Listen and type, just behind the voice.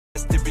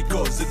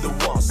because of the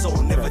one, so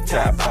never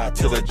tap out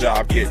till the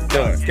job get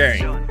done.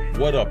 Gang.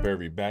 What up,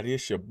 everybody?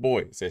 It's your boy,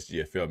 it's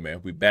SGFL, man.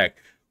 We back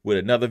with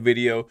another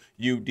video.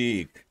 You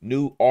dig.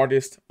 New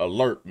artist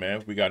alert,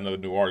 man. We got another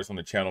new artist on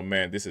the channel,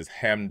 man. This is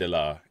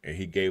Hamdallah, and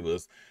he gave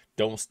us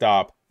Don't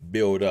Stop,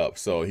 Build Up.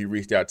 So he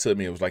reached out to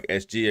me and was like,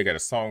 SG, I got a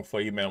song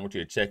for you, man. I want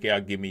you to check it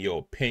out. Give me your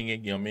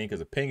opinion, you know what I mean?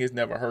 Because opinions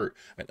never hurt.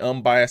 An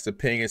unbiased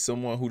opinion,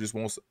 someone who just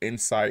wants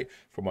insight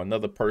from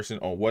another person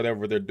on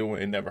whatever they're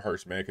doing, it never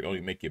hurts, man. It can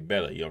only make you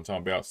better, you know what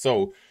I'm talking about?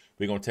 So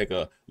we're going to take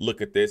a look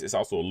at this. It's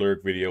also a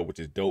lyric video, which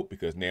is dope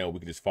because now we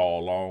can just follow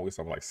along with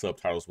some like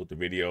subtitles with the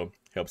video.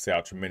 Helps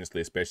out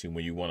tremendously, especially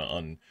when you want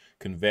to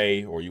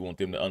convey or you want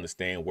them to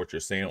understand what you're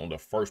saying on the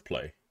first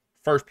playthrough.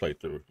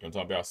 You know what I'm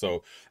talking about?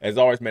 So as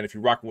always, man, if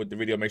you're rocking with the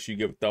video, make sure you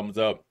give a thumbs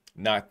up,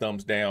 not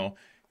thumbs down.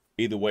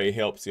 Either way it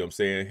helps, you know what I'm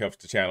saying? Helps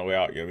the channel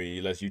out, you know what I mean?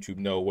 It lets YouTube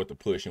know what to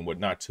push and what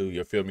not to,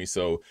 you feel me?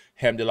 So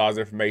Hamdallah's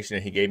information,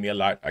 and he gave me a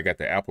lot. I got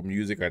the Apple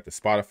Music, I got the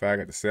Spotify, I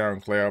got the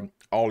SoundCloud,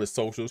 all his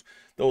socials.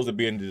 Those will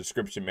be in the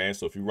description, man.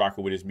 So if you're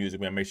rocking with his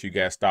music, man, make sure you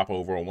guys stop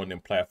over on one of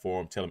them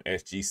platforms. Tell him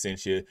SG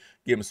sent you.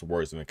 Give him some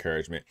words of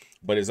encouragement.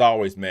 But as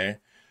always, man,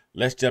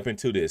 let's jump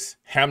into this.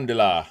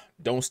 Hamdallah,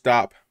 Don't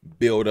Stop,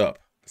 Build Up.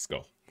 Let's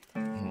go.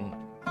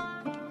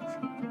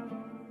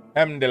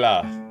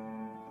 Hamdallah.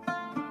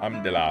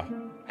 Hamdallah.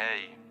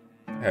 Hey.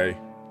 Hey.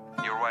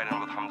 You're riding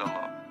with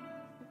Hamdallah.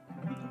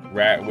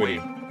 Ride with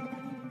him.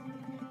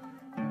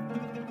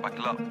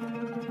 Buckle up.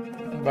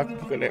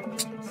 Put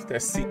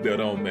that seatbelt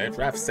on, man.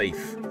 Drive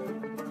safe.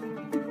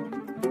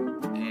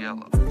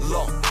 Yellow. Oh.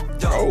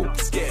 Long,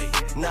 scary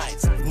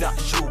nights, not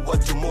sure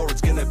what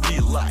tomorrow's gonna be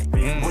like.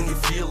 When you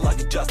feel like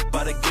you just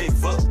about to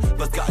give up,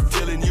 but God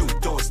telling you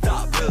don't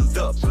stop, build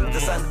up. The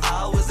sun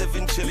always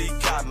eventually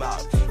come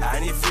out,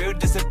 and if fear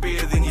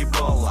disappear, then you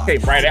ball out. Okay,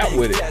 right out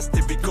with it.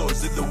 Tested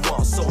because of the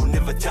one, so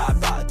never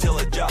tap out till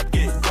a job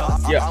get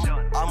done. Yeah.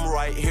 I'm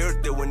right here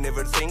doing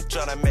everything,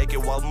 trying to make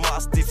it while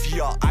must. If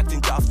you're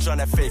acting tough, trying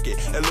to fake it,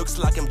 it looks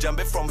like I'm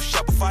jumping from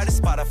Shopify to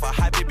Spotify.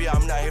 Hi baby,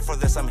 I'm not here for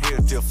this, I'm here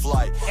to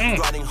fly.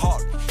 Grinding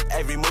hard,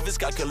 every move is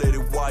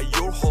calculated. Why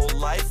your whole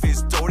life is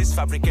stories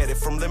fabricated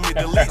from the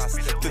Middle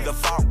East to the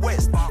Far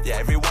West. Yeah,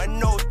 everyone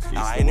knows,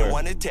 I ain't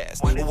one to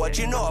test. What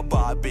you know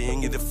about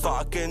being in the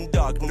fucking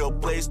dark, no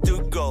place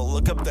to go.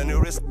 Look up the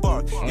nearest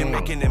park. You're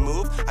making a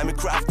move, I'm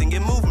crafting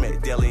a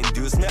movement. Daily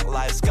inducement,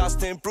 life's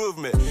constant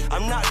improvement.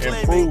 I'm not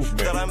claiming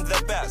that I'm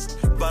the best,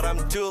 but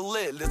I'm too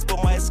lit. Let's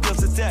put my skills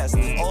to test.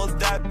 All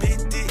that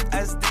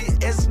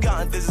PTSD is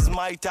gone. This is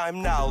my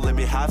time now. Let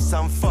me have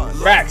some fun.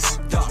 Facts.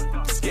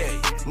 Dark, scary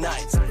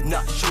nights,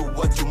 not sure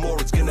what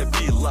tomorrow's gonna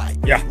be like.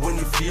 Yeah. When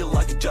you feel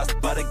like you just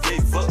about to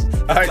give up,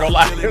 I ain't gonna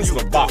lie, this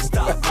is a bop.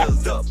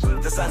 Build up.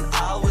 The sun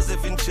always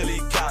eventually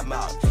come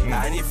out,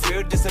 and if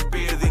fear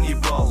disappear, then you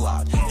ball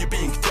out. You're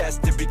being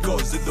tested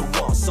because of the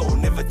one, so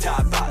never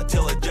tap out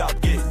till a job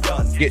get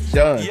done. Get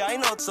done. Yeah, I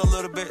know it's a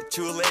little bit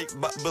too late,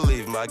 but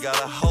believe me, I got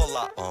a whole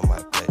lot on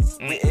my plate.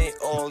 We ain't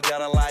all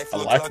got a life,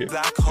 look like a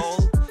black hole.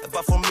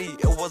 But for me,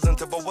 it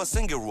wasn't about a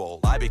single role.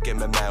 I became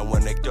a man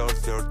when I turned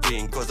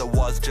 13, cause I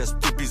was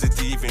just too busy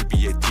to even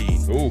be a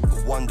teen.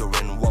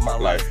 Wondering why my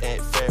life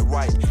ain't fair,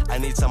 right? I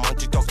need someone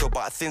to talk to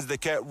about things they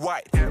can't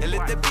write. And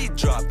let the beat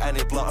drop and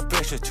it blood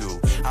pressure too.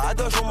 I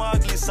don't show my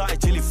ugly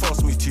side till he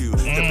forced me to.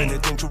 The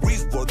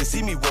penitentiaries, bro, they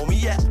see me, want me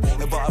yet.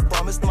 But I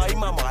promised my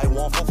mama I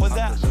won't fall for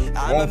that.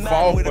 I'm a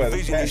man with a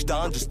vision, you should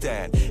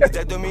understand.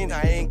 That don't mean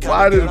I ain't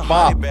coming to the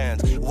high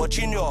bands. What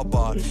you know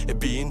about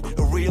being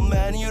a real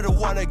man, you don't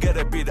wanna get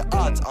a bit of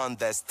odds,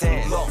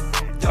 understand. Long,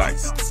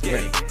 nice,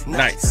 scary,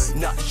 nice.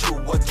 Not sure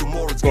what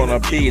tomorrow's gonna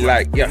be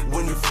like. Yeah.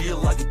 When you feel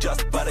like you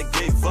just about to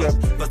give up,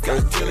 but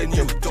God telling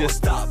you don't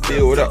stop,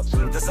 build up.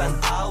 The sun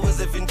always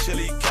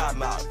eventually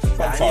come out,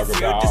 and if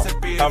fear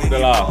disappear, then you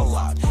fall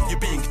out. You're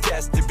being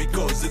tested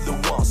because of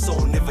the one,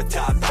 so never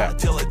tap out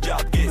till a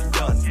job get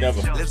done.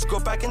 Never. Let's go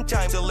back in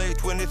time to late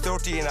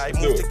 2013. I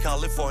moved to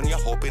California,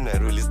 hoping I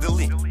release the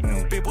link.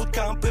 People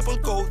come, people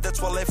go.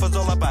 That's what life was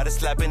all about. A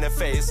slap in the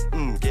face.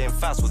 Getting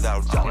fast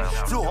without doubt.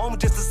 Flew home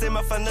just to say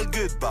my final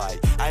goodbye.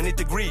 I need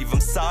to grieve.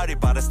 I'm sorry,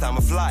 but it's time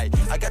to fly.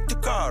 I got the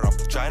car up,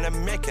 trying to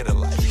make it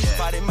alive.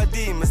 Fighting my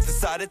demons,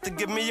 decided to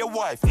give me a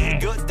wife.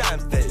 Good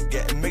times, they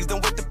getting mixed in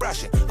with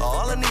depression.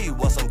 All I need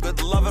was some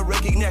good love and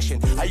recognition.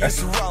 I used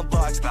to run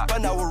blocks,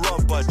 but now we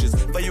run budgets.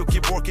 But you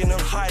keep working on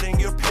hiding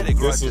your petty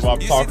grudges. This is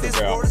what I'm talking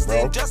about,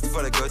 bro. Just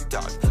for the good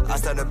talk. I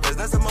started a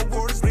business and my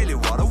words really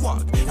what I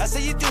want. I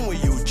say you doing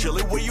you,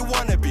 chilling where you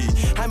wanna be.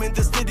 I'm in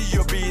the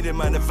studio beating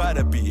my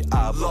Nevada beat.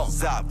 I'm long,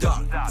 zap,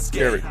 dark,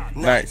 scary,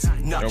 nice.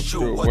 Not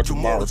sure what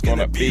tomorrow's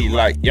gonna be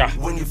like. Yeah.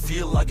 When you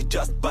feel like you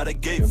just about to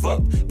give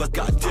up, but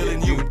God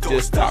telling you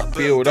don't stop,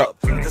 build up.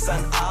 The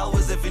sun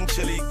always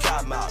eventually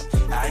come out,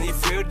 and if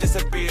fear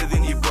disappear,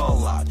 then you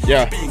ball out.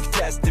 Yeah. Being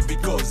tested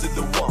because of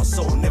the one,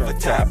 so never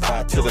tap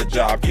out till the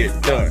job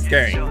get done.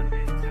 Gang.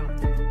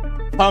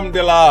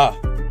 Hamdallah.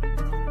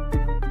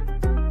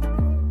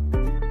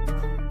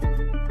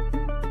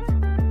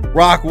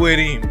 Rock with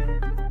him.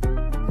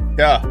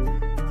 Yeah.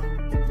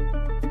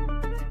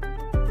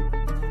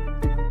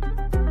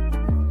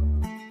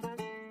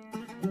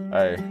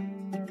 Hey.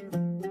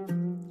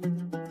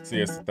 See,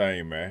 that's the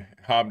thing, man.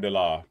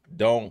 Hamdallah,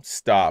 don't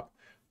stop,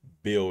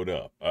 build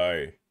up. All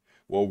right.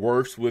 What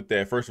works with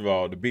that, first of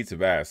all, the beats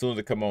of as soon as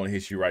it come on and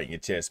hits you right in your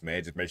chest, man,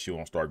 it just makes you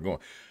want to start going.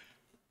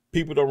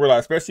 People don't realize,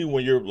 especially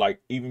when you're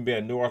like even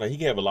being new artist, like, he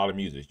can have a lot of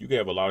music. You can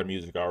have a lot of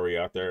music already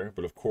out there,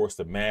 but of course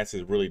the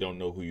masses really don't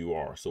know who you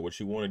are. So what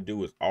you want to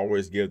do is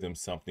always give them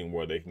something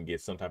where they can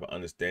get some type of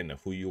understanding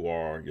of who you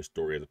are, your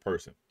story as a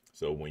person.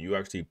 So when you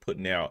actually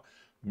putting out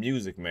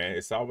music, man,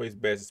 it's always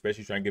best,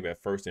 especially trying to give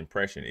that first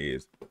impression,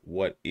 is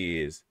what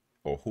is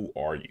or who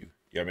are you?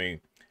 You know what I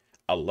mean?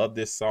 I love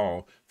this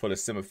song for the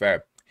simple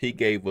fact he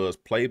gave us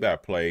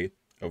play-by-play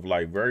of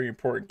like very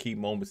important key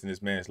moments in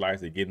this man's life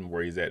to get him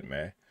where he's at,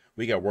 man.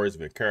 We got words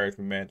of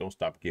encouragement, man. Don't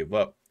stop, give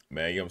up,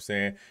 man. You know what I'm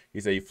saying?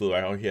 He said he flew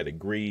out, he had to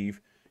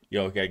grieve. You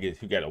know,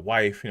 he got a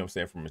wife, you know what I'm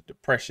saying, from his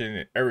depression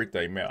and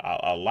everything, man.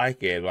 I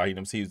like it. Like, you know what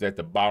I'm saying? He's at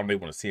the bottom. They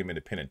want to see him in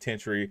the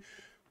penitentiary.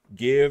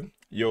 Give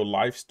your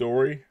life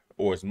story,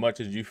 or as much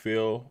as you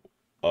feel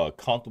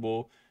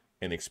comfortable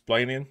in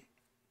explaining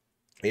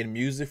in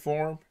music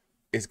form.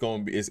 It's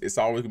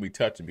always gonna be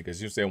touching,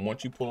 because you're saying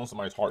once you pull on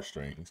somebody's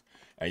heartstrings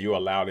and you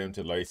allow them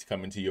to like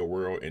come into your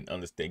world and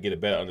understand, get a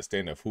better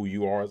understanding of who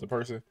you are as a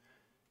person,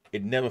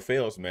 it never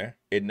fails, man.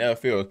 It never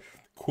fails.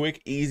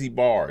 Quick, easy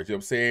bars. You know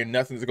what I'm saying?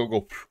 Nothing's gonna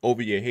go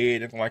over your head,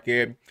 nothing like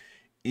that.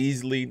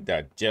 Easily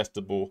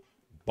digestible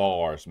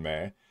bars,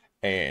 man.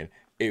 And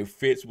it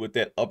fits with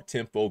that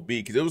up-tempo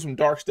beat, because there was some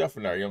dark stuff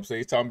in there. You know what I'm saying?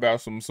 He's talking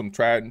about some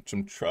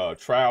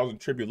trials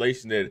and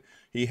tribulations that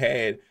he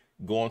had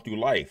going through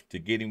life to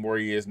get him where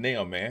he is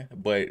now, man.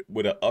 But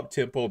with an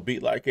up-tempo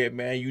beat like that,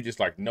 man, you just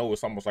like know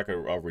it's almost like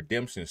a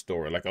redemption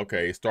story. Like,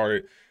 okay, it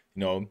started, you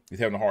know, he's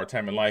having a hard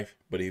time in life,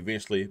 but he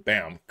eventually,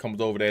 bam,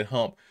 comes over that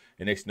hump,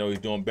 and next you know he's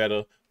doing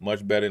better,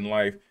 much better in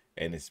life,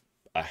 and it's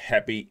a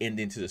happy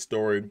ending to the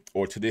story,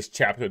 or to this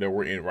chapter that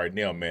we're in right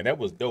now, man. That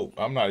was dope.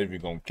 I'm not even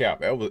gonna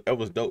cap. That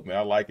was dope, man.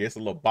 I like it. It's a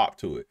little bop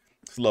to it.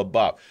 It's a little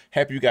bop.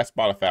 Happy you got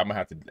Spotify. I'm gonna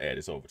have to add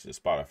this over to the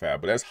Spotify.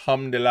 But that's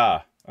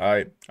Hamdallah. All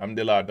right,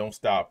 Hamdallah. Don't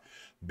stop,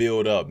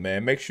 build up,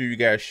 man. Make sure you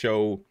guys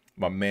show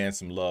my man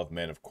some love,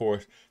 man. Of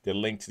course, the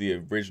link to the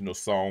original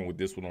song with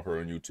this one on her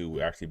on YouTube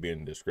will actually be in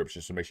the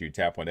description, so make sure you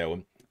tap on that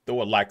one.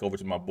 Throw a like over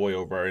to my boy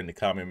over in the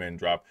comment, man.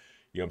 Drop,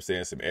 you know what I'm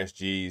saying, some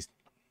SGs.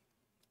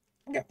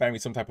 I got find me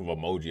some type of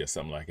emoji or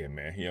something like that,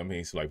 man. You know what I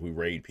mean? So like we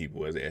raid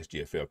people as an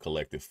SGFL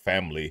collective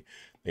family.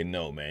 They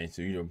know, man.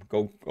 So, you know,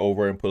 go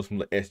over and put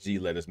some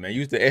SG letters, man.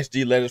 Use the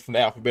SG letters from the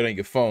alphabet on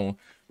your phone.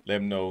 Let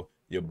them know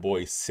your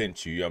boy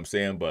sent you. You know what I'm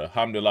saying? But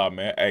alhamdulillah,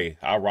 man. Hey,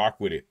 I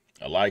rock with it.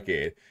 I like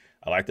it.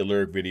 I like the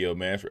lyric video,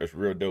 man. It's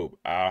real dope.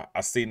 I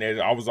seen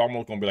that. I was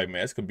almost gonna be like,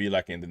 man, this could be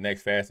like in the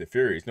next Fast and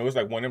Furious. You know, it's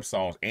like one of them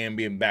songs,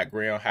 ambient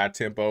background, high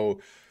tempo.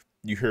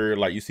 You heard,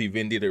 like, you see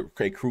Vin Diesel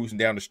cruising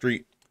down the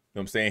street. You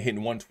know what I'm saying?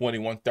 Hitting 120,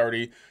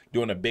 130,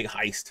 doing a big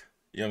heist.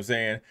 You know what I'm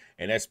saying?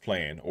 And that's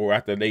playing. Or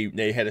after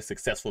they had a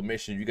successful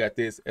mission, you got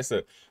this.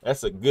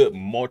 That's a good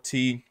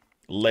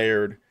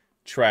multi-layered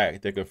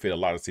track that can fit a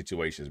lot of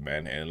situations,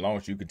 man. And as long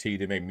as you continue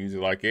to make music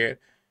like that,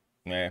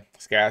 man,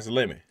 sky's the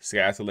limit.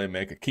 Sky's the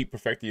limit, man. Keep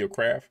perfecting your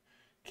craft.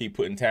 Keep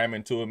putting time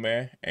into it,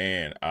 man.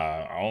 And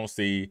I don't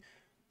see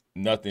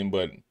nothing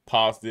but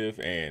positive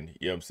and,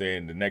 you know what I'm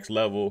saying, the next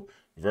level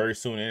very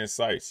soon in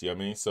sights. You know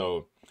what I mean?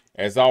 So,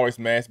 as always,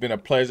 man, it's been a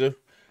pleasure.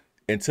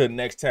 Until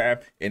next time,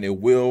 and it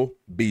will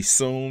be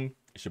soon.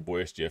 It's your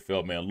boy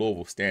SGFL, man.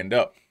 Louisville, stand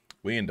up.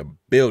 We in the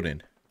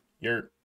building. You're